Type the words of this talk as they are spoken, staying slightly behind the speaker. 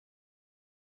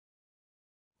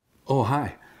Oh,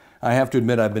 hi. I have to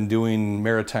admit I've been doing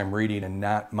maritime reading and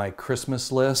not my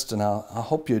Christmas list, and I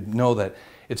hope you know that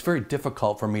it's very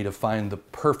difficult for me to find the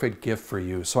perfect gift for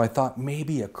you. So I thought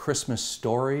maybe a Christmas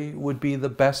story would be the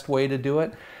best way to do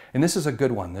it. And this is a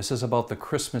good one. This is about the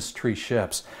Christmas tree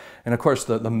ships. And of course,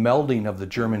 the melding of the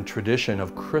German tradition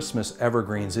of Christmas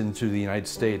evergreens into the United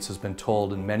States has been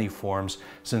told in many forms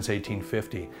since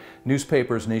 1850.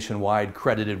 Newspapers nationwide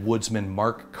credited woodsman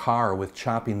Mark Carr with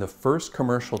chopping the first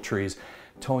commercial trees,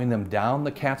 towing them down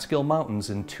the Catskill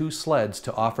Mountains in 2 sleds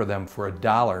to offer them for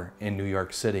 $1 in New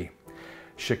York City.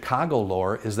 Chicago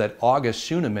lore is that August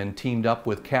Schoenemann teamed up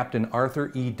with Captain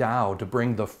Arthur E. Dow to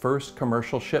bring the first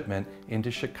commercial shipment into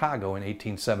Chicago in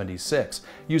 1876,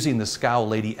 using the scow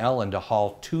Lady Ellen to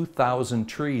haul 2,000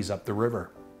 trees up the river.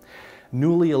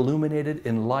 Newly illuminated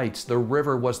in lights, the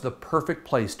river was the perfect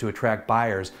place to attract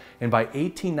buyers, and by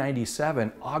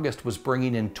 1897, August was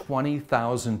bringing in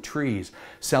 20,000 trees,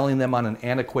 selling them on an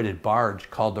antiquated barge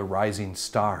called the Rising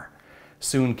Star.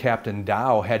 Soon Captain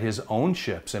Dow had his own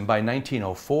ships, and by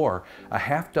 1904, a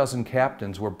half-dozen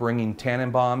captains were bringing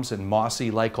Tannenbaums and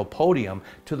mossy Lycopodium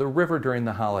to the river during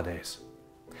the holidays.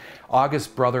 August's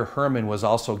brother Herman was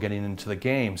also getting into the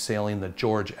game, sailing the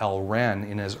George L. Wren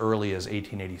in as early as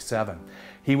 1887.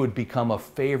 He would become a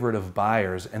favorite of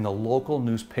buyers, and the local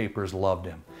newspapers loved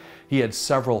him. He had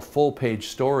several full-page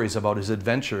stories about his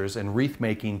adventures and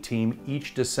wreath-making team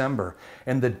each December,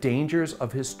 and the dangers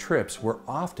of his trips were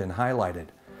often highlighted.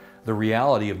 The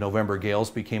reality of November gales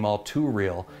became all too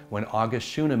real when August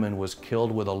Schoenemann was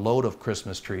killed with a load of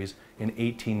Christmas trees in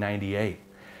 1898.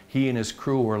 He and his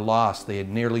crew were lost. They had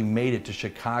nearly made it to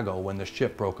Chicago when the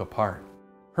ship broke apart.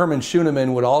 Herman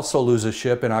Schoenemann would also lose a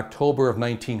ship in October of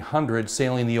 1900,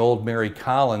 sailing the old Mary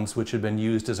Collins, which had been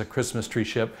used as a Christmas tree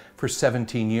ship for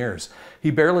 17 years.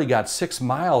 He barely got 6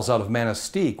 miles out of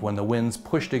Manistee when the winds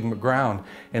pushed him aground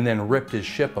and then ripped his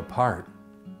ship apart.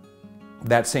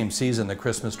 That same season, the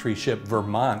Christmas tree ship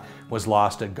Vermont was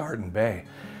lost at Garden Bay.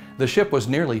 The ship was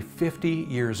nearly 50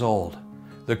 years old.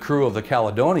 The crew of the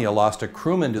Caledonia lost a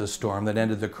crewman to the storm that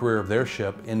ended the career of their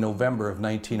ship in November of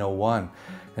 1901.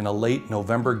 And a late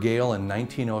November gale in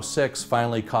 1906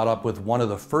 finally caught up with one of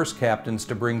the first captains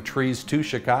to bring trees to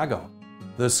Chicago.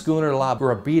 The schooner La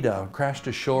Brabida crashed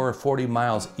ashore 40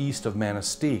 miles east of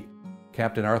Manistee.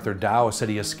 Captain Arthur Dow said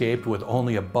he escaped with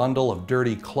only a bundle of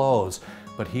dirty clothes,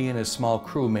 but he and his small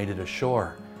crew made it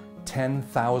ashore.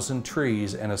 10,000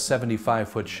 trees and a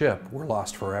 75-foot ship were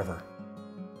lost forever.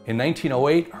 In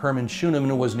 1908, Herman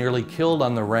Schoenemann was nearly killed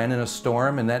on the Wren in a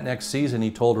storm, and that next season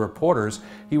he told reporters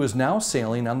he was now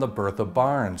sailing on the Bertha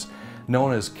Barnes.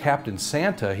 Known as Captain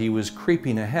Santa, he was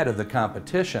creeping ahead of the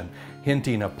competition,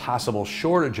 hinting a possible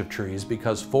shortage of trees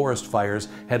because forest fires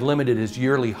had limited his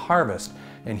yearly harvest,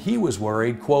 and he was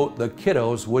worried, quote, the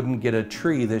kiddos wouldn't get a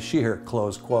tree this year,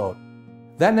 close quote.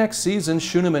 That next season,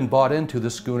 Schoenemann bought into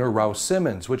the schooner Rouse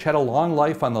Simmons, which had a long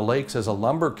life on the lakes as a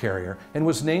lumber carrier and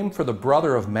was named for the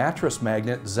brother of mattress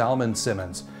magnate Zalman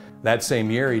Simmons. That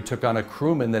same year, he took on a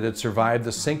crewman that had survived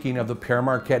the sinking of the Pere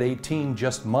Marquette 18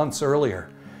 just months earlier.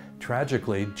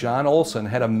 Tragically, John Olson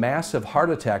had a massive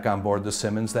heart attack on board the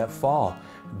Simmons that fall,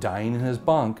 dying in his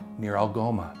bunk near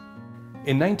Algoma.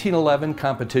 In 1911,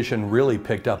 competition really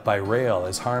picked up by rail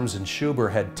as Harms and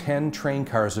Schuber had 10 train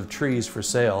cars of trees for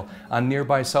sale on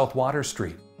nearby South Water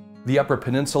Street. The Upper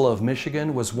Peninsula of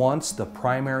Michigan was once the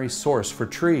primary source for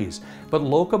trees, but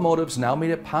locomotives now made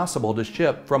it possible to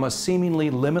ship from a seemingly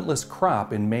limitless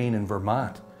crop in Maine and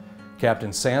Vermont.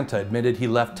 Captain Santa admitted he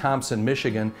left Thompson,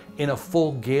 Michigan in a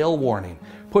full gale warning,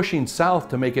 pushing south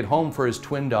to make it home for his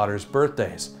twin daughters'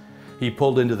 birthdays. He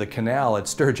pulled into the canal at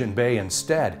Sturgeon Bay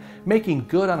instead, making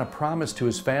good on a promise to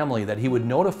his family that he would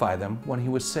notify them when he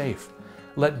was safe.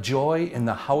 Let joy in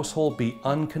the household be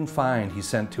unconfined, he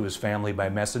sent to his family by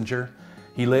messenger.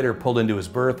 He later pulled into his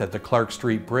berth at the Clark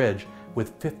Street Bridge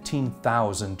with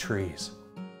 15,000 trees.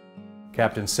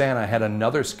 Captain Santa had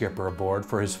another skipper aboard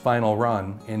for his final run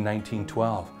in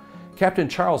 1912. Captain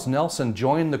Charles Nelson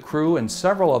joined the crew, and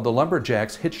several of the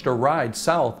lumberjacks hitched a ride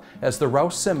south as the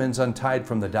Rouse Simmons untied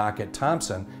from the dock at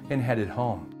Thompson and headed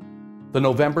home. The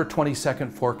November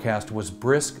 22nd forecast was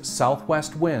brisk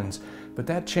southwest winds, but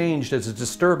that changed as a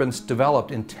disturbance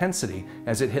developed intensity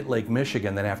as it hit Lake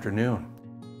Michigan that afternoon.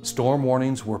 Storm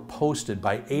warnings were posted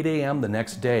by 8 a.m. the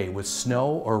next day with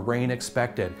snow or rain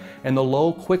expected, and the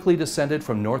low quickly descended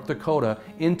from North Dakota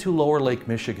into lower Lake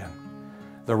Michigan.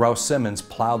 The Rouse Simmons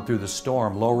plowed through the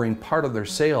storm, lowering part of their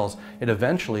sails and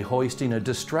eventually hoisting a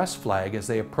distress flag as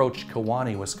they approached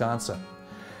Kewanee, Wisconsin.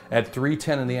 At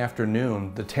 3:10 in the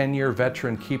afternoon, the 10-year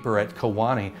veteran keeper at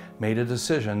Kewanee made a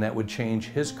decision that would change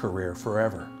his career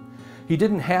forever. He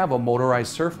didn't have a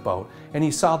motorized surf boat, and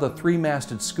he saw the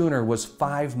three-masted schooner was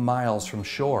 5 miles from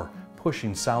shore,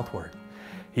 pushing southward.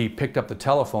 He picked up the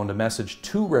telephone to message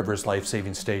Two Rivers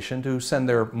Life-Saving Station to send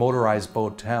their motorized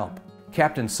boat to help.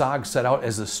 Captain Sogg set out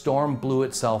as the storm blew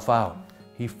itself out.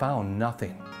 He found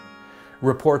nothing.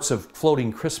 Reports of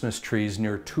floating Christmas trees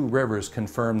near Two Rivers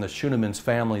confirmed the Schoeneman's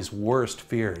family's worst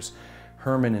fears.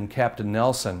 Herman and Captain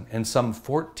Nelson and some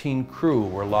 14 crew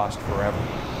were lost forever.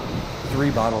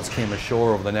 3 bottles came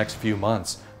ashore over the next few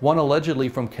months. One allegedly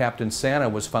from Captain Santa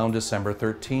was found December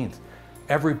 13th.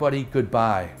 Everybody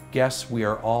goodbye. Guess we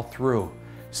are all through.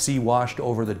 Sea washed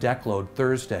over the deck load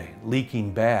Thursday,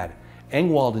 leaking bad.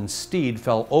 Engwald and Steed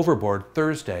fell overboard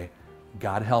Thursday.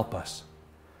 God help us.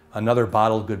 Another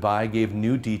bottled goodbye gave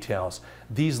new details.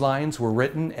 These lines were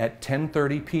written at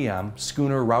 10:30 p.m.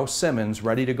 Schooner Rouse Simmons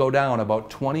ready to go down about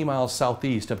 20 miles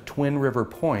southeast of Twin River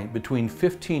Point, between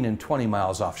 15 and 20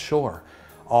 miles offshore.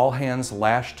 All hands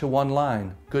lashed to one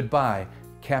line. Goodbye,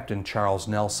 Captain Charles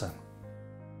Nelson.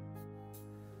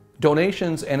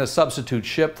 Donations and a substitute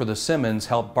ship for the Simmons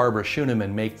helped Barbara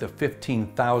Schoeneman make the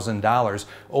 $15,000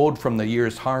 owed from the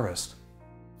year's harvest.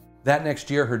 That next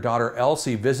year, her daughter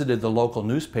Elsie visited the local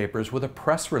newspapers with a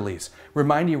press release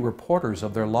reminding reporters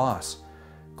of their loss.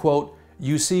 Quote,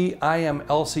 "You see, I am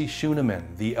Elsie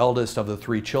Schoeneman, the eldest of the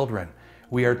 3 children.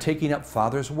 We are taking up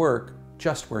Father's work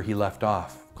just where he left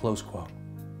off." Close quote.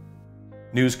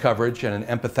 News coverage and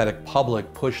an empathetic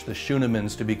public pushed the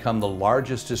Schoenemans to become the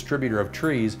largest distributor of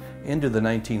trees into the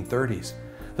 1930s.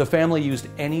 The family used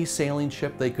any sailing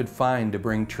ship they could find to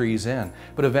bring trees in,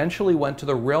 but eventually went to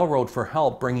the railroad for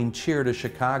help bringing cheer to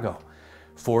Chicago.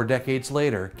 4 decades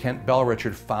later, Kent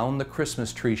Bellrichard found the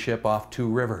Christmas tree ship off Two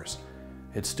Rivers.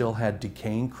 It still had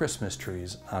decaying Christmas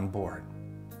trees on board.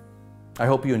 I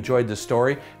hope you enjoyed this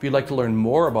story. If you'd like to learn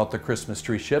more about the Christmas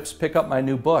tree ships, pick up my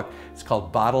new book. It's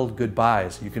called Bottled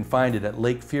Goodbyes. You can find it at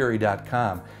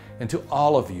lakefury.com. And to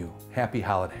all of you, happy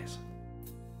holidays.